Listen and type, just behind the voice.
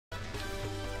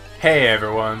Hey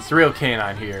everyone,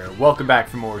 surrealcanine here. Welcome back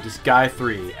for more Disgaea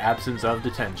 3, Absence of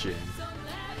Detention.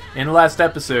 In the last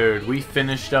episode, we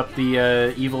finished up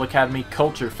the Evil Academy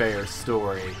Culture Fair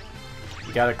story.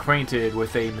 We got acquainted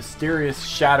with a mysterious,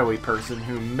 shadowy person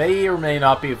who may or may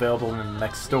not be available in the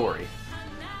next story.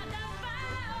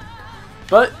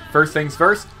 But, first things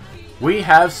first, we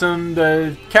have some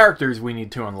characters we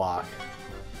need to unlock.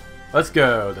 Let's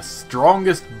go, the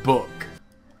strongest book.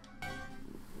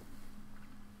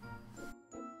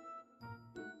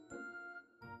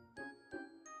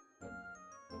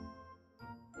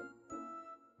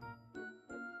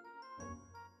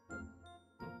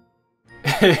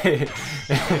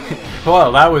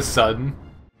 Well, that was sudden.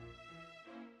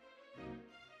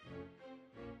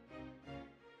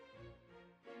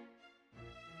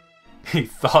 He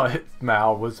thought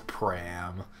Mal was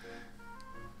Pram.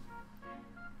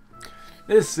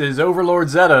 This is Overlord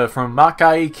Zetta from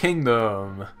Makai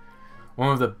Kingdom. One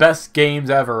of the best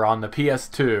games ever on the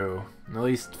PS2. At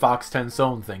least Fox 10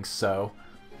 Zone thinks so.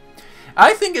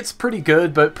 I think it's pretty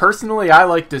good, but personally I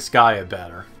like Disgaea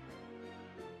better.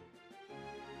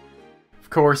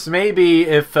 Of course, maybe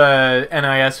if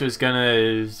NIS was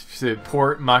gonna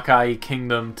support Makai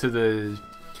Kingdom to the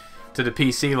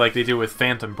PC like they do with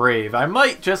Phantom Brave, I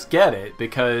might just get it,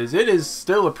 because it is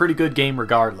still a pretty good game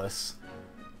regardless.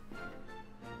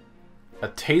 A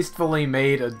tastefully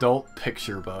made adult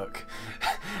picture book.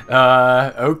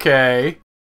 Okay.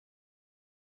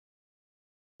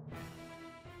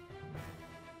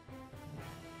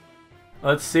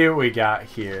 Let's see what we got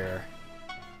here.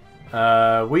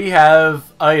 We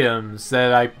have items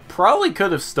that I probably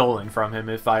could have stolen from him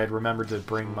if I had remembered to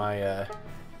bring my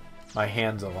my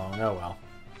hands along. Oh well.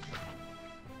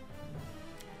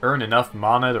 Earn enough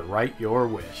mana to write your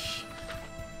wish.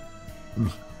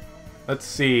 Let's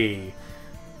see.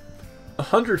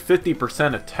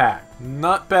 150% attack.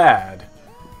 Not bad.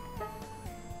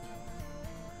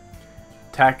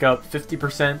 Attack up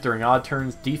 50% during odd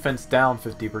turns, defense down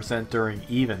 50% during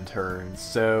even turns.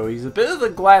 So he's a bit of a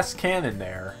glass cannon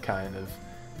there, kind of.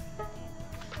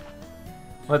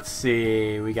 Let's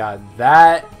see, we got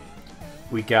that.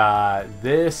 We got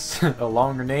this. A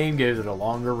longer name gives it a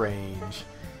longer range.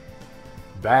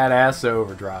 Badass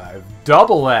overdrive.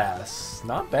 Double S.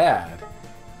 Not bad.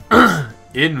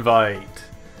 Invite.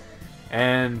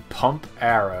 And pump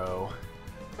arrow.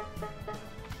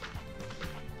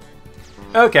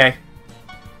 Okay.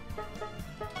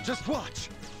 Just watch.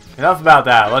 Enough about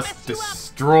that. Let's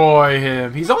destroy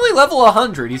him. He's only level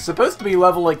 100. He's supposed to be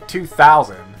level like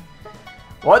 2000.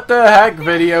 What the heck,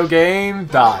 video game?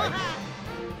 Die.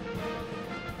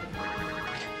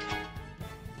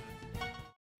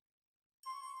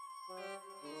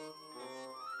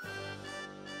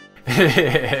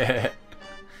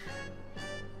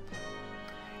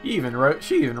 She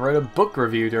even wrote a book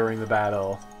review during the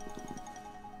battle.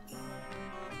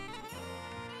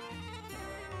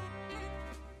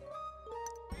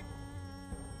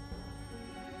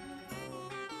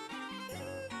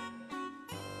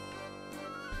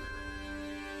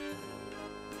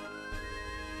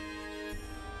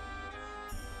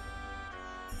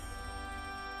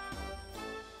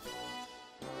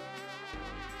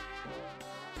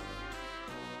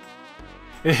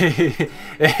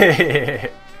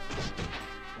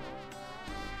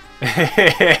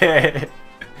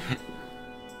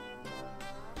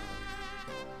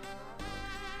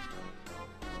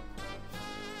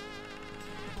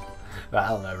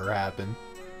 That'll never happen.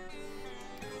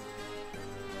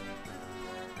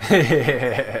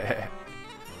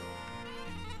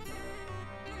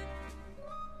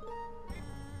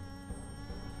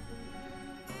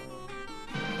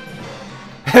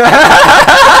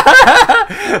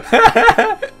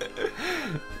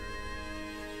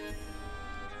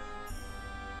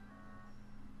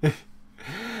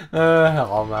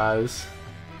 Almost.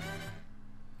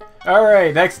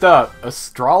 Alright, next up,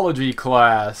 astrology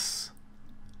class.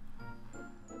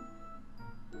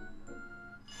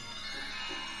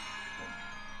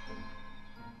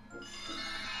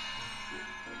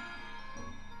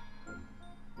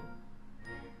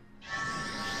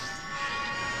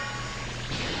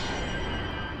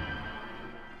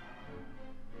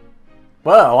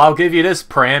 Well, I'll give you this,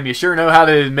 Pram. You sure know how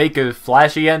to make a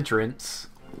flashy entrance.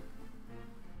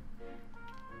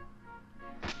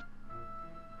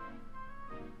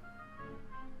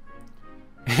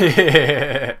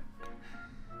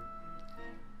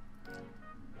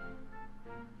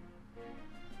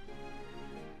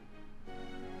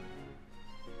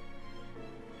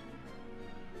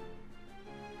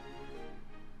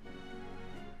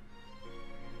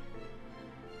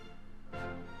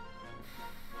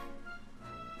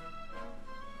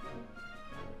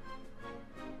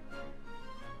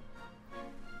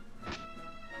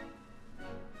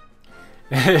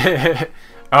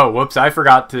 Oh, whoops! I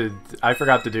forgot to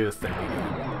do the thing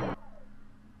again.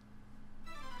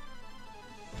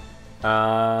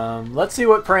 Let's see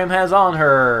what Pram has on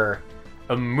her.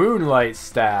 A moonlight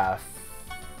staff.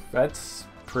 That's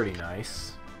pretty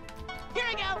nice. Here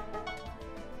I go.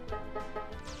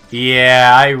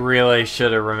 Yeah, I really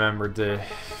should have remembered to.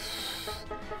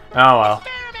 Oh well.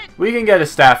 We can get a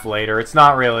staff later. It's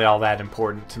not really all that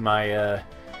important to my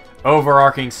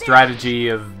overarching strategy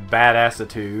of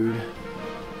badassitude.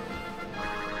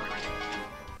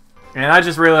 And I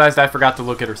just realized I forgot to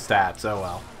look at her stats. Oh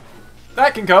well.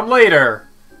 That can come later!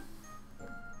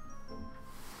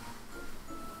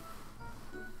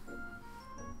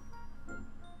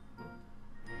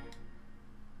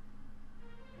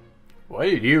 What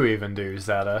did you even do,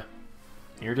 Zetta?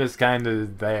 You're just kind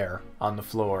of there, on the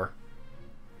floor.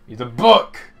 He's a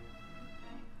book!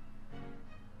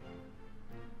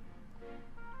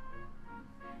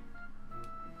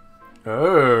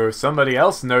 Oh, somebody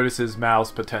else notices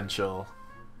Mal's potential.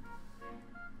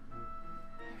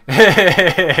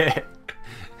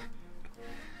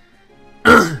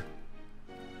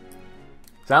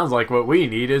 Sounds like what we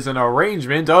need is an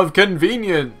arrangement of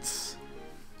convenience.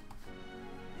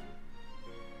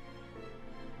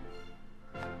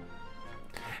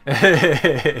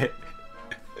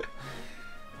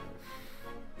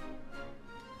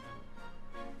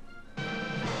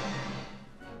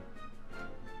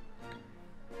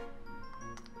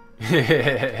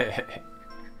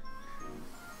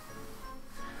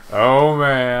 Oh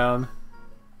man.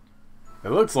 It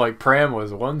looks like Pram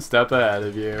was one step ahead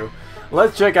of you.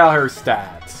 Let's check out her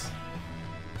stats.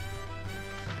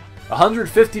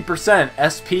 150%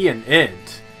 SP and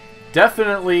Int.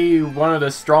 Definitely one of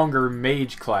the stronger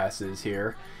mage classes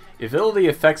here. Ability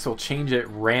effects will change at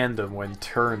random when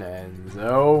turn ends.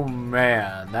 Oh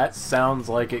man, that sounds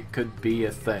like it could be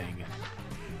a thing.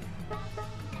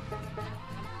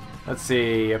 Let's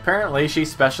see, apparently she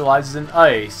specializes in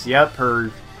ice. Yep,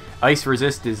 her ice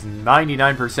resist is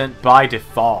 99% by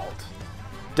default.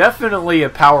 Definitely a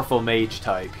powerful mage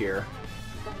type here.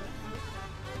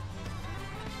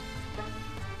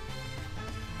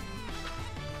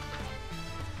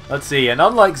 Let's see, and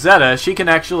unlike Zetta, she can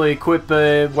actually equip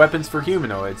weapons for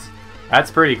humanoids.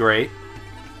 That's pretty great.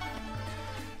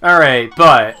 Alright,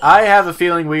 but I have a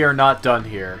feeling we are not done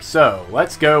here. So,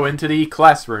 let's go into the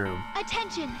classroom.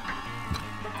 Attention!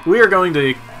 We are going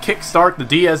to kickstart the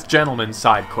Diez Gentlemen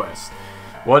side quest.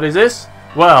 What is this?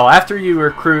 Well, after you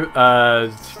recruit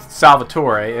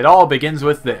Salvatore, it all begins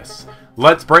with this.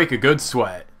 Let's break a good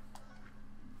sweat.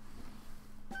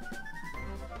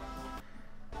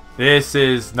 This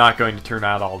is not going to turn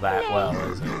out all that well,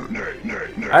 is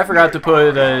it? I forgot to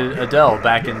put Adele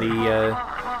back in the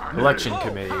election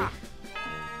committee.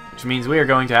 Which means we are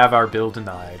going to have our bill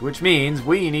denied. Which means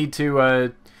we need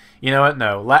to, you know what?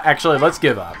 No. Actually, let's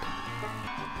give up.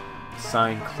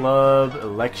 Sign club,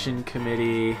 election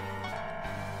committee.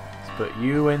 Let's put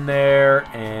you in there,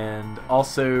 and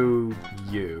also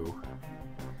you.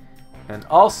 And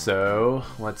also,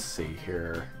 let's see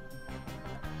here.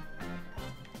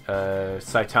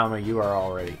 Saitama, you are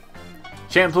already.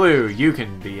 Shampoo, you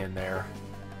can be in there.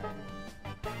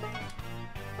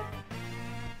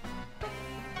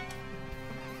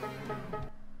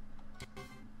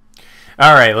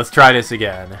 Alright, let's try this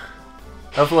again.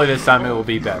 Hopefully this time it will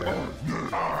be better.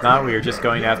 If not, we are just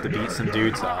going to have to beat some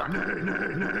dudes up.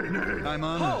 I'm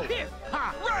on.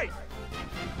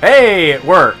 Hey, it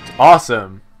worked!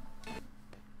 Awesome!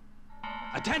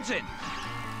 Attention!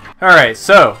 Alright,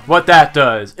 so what that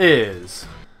does is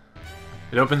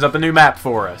it opens up a new map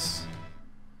for us.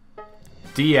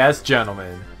 Diez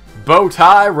Gentlemen.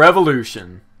 Bowtie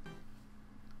Revolution.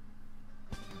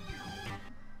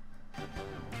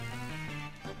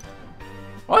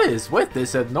 What is with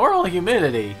this abnormal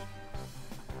humidity?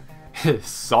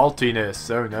 Saltiness,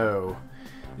 oh no.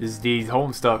 Is the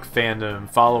Homestuck fandom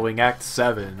following Act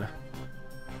 7.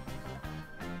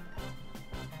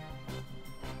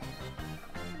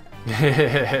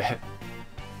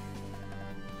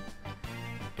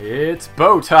 It's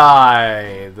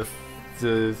Bowtie,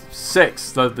 the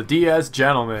sixth of the Diez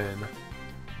Gentlemen.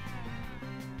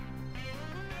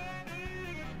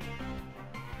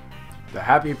 The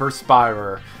Happy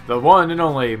Perspirer, the one and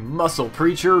only muscle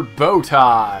preacher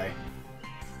Bowtie.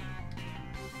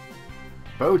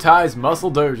 Bowtie's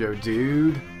Muscle Dojo,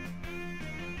 dude.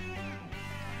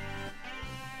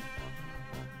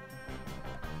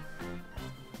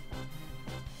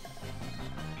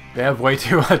 They have way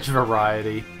too much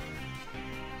variety.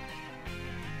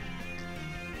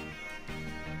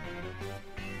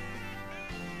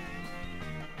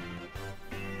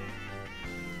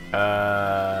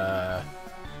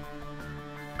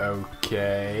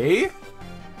 Okay.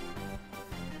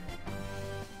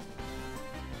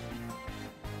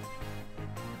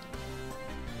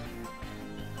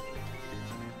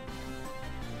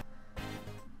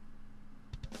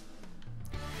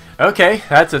 Okay,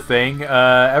 that's a thing.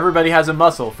 Everybody has a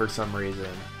muscle for some reason.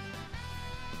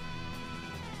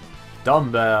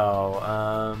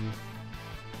 Dumbbell,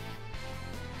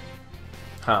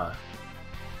 Huh.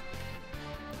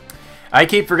 I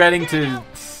keep forgetting to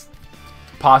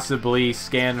possibly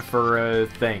scan for,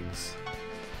 things.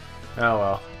 Oh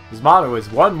well. His motto is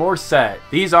one more set.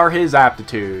 These are his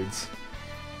aptitudes.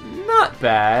 Not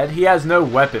bad. He has no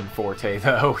weapon forte,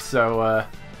 though, so,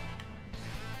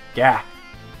 yeah.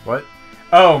 What?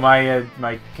 Oh,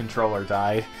 my controller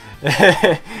died.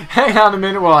 Hang on a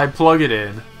minute while I plug it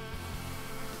in.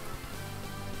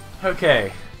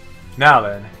 Okay. Now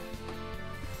then.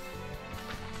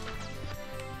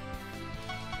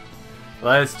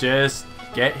 Let's just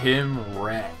get him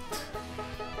wrecked.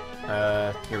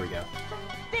 Here we go.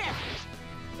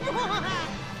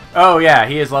 Oh yeah,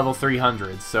 he is level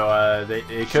 300, so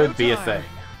it could be a thing.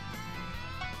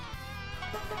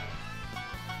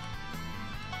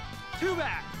 Too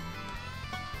bad.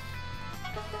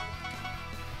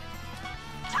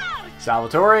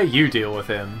 Salvatore, you deal with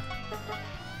him.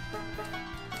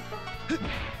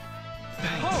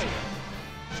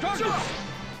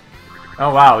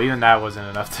 Oh wow, even that wasn't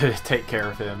enough to take care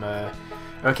of him.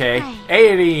 Okay,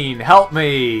 Aideen, help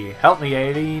me! Help me,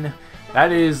 Aideen.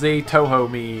 That is a Toho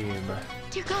meme.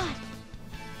 Dear God.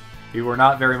 You were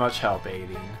not very much help, Aideen.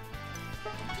 Here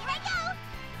I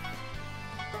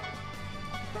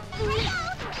go. Here I go.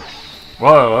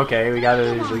 Whoa, okay, we got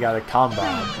a combo.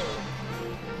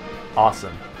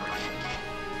 Awesome.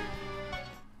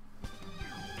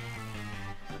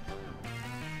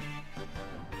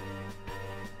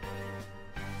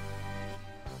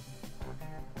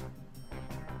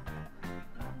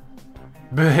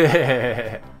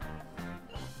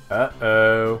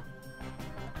 Uh-oh.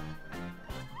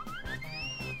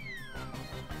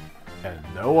 And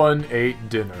no one ate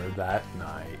dinner that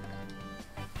night.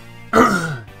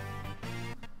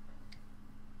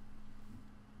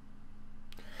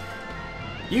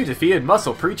 You defeated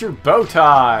Muscle Preacher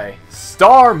Bowtie!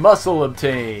 Star Muscle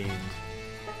obtained!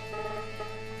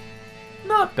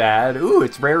 Not bad. Ooh,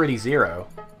 it's rarity 0.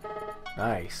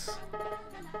 Nice.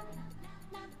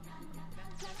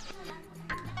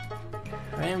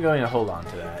 I am going to hold on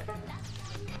to that.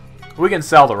 We can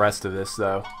sell the rest of this,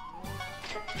 though.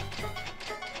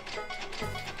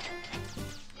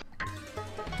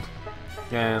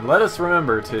 And let us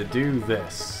remember to do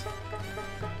this.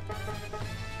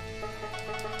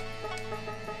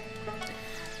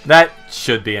 That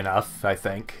should be enough, I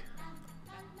think.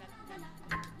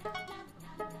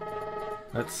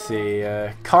 Let's see.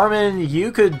 Carmen,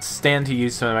 you could stand to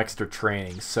use some extra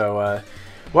training, so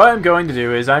what I'm going to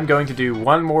do is I'm going to do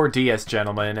one more Diez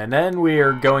Gentlemen, and then we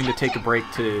are going to take a break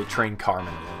to train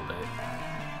Carmen a little bit.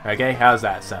 Okay, how's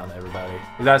that sound, everybody?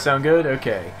 Does that sound good?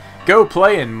 Okay. Go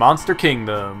play in Monster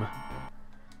Kingdom.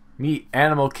 Meet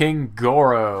Animal King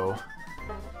Goro.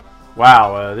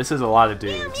 Wow, this is a lot of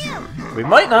dudes. We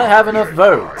might not have enough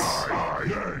votes.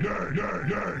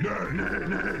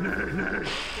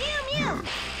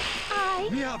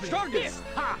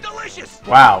 Delicious.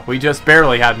 Wow, we just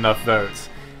barely had enough votes.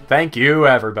 Thank you,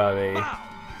 everybody.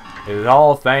 It is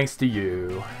all thanks to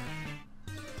you.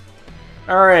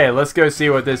 Alright, let's go see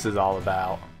what this is all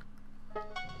about.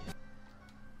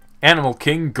 Animal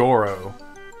King Goro.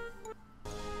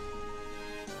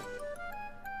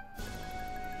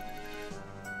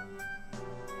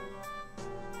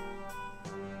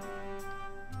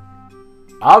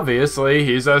 Obviously,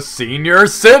 he's a senior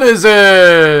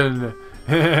citizen!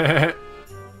 The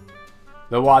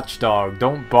watchdog,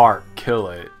 don't bark, kill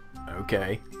it.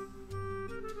 Okay.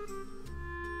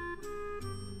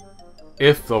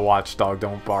 If the watchdog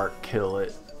don't bark, kill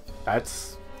it.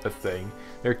 That's the thing.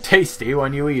 They're tasty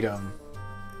when you eat them.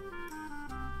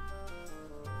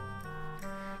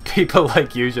 People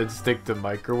like you should stick to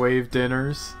microwave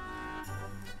dinners.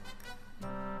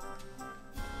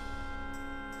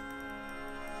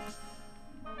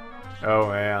 Oh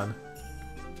man.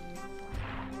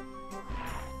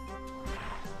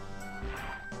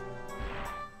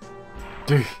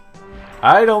 Dude,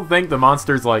 I don't think the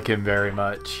monsters like him very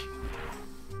much.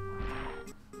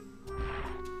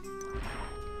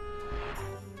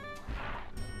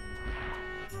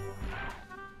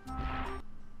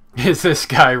 Is this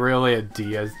guy really a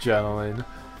Diez Gentleman?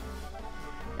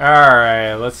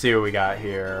 Alright, let's see what we got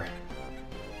here.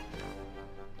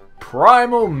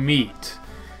 Primal Meat.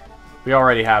 We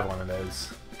already have one of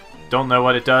those. Don't know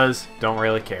what it does, don't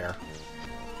really care.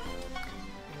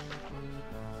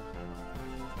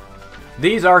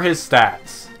 These are his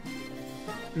stats.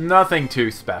 Nothing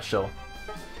too special.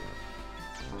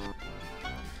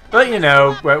 But you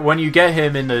know, when you get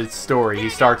him in the story, he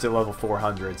starts at level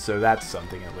 400, so that's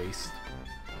something at least.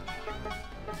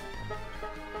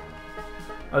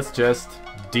 Let's just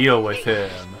deal with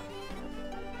him.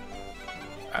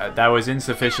 That was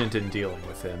insufficient in dealing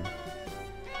with him.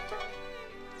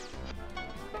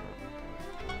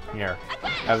 Here,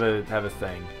 have a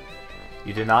thing.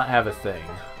 You did not have a thing.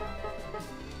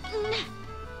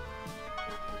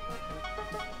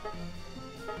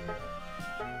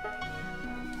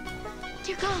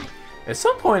 Dear God. At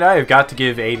some point, I have got to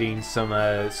give Aideen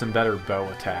some better bow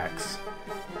attacks.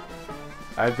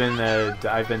 I've been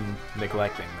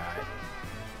neglecting that.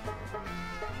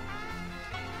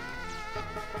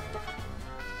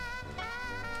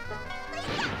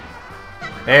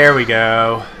 There we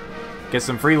go. Get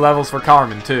some free levels for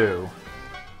Carmen too.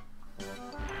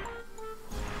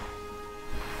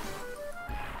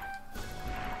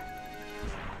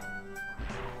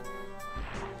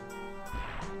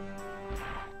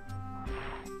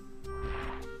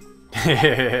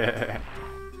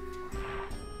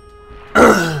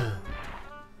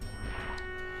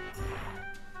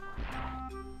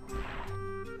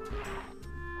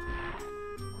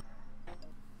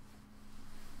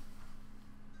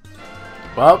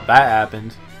 Well, that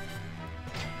happened.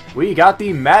 We got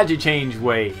the Magichange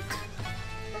weight.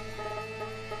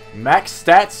 Max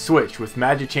stats switch with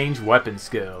Magichange weapon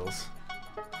skills.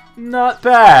 Not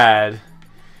bad.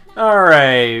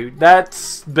 Alright,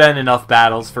 that's been enough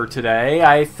battles for today.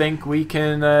 I think we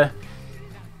can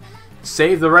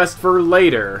save the rest for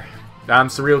later. I'm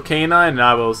surrealcanine, and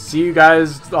I will see you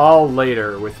guys all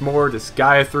later with more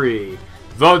Disgaea 3.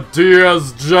 The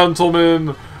Diez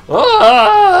Gentlemen!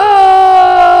 Ah!